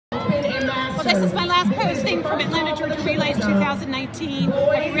Well, this is my last posting from Atlanta, Georgia Relays 2019.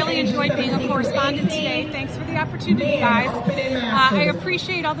 I really enjoyed being a correspondent today. Thanks for the opportunity, guys. I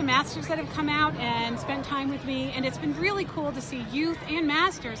appreciate all the masters that have come out and spent time with me, and it's been really cool to see youth and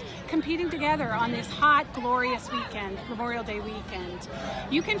masters competing together on this hot, glorious weekend, Memorial Day weekend.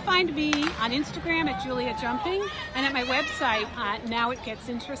 You can find me on Instagram at Julia Jumping and at my website, Now It Gets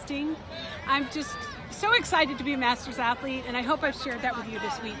Interesting. I'm just so excited to be a Masters athlete, and I hope I've shared that with you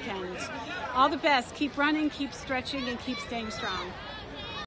this weekend. All the best. Keep running, keep stretching, and keep staying strong.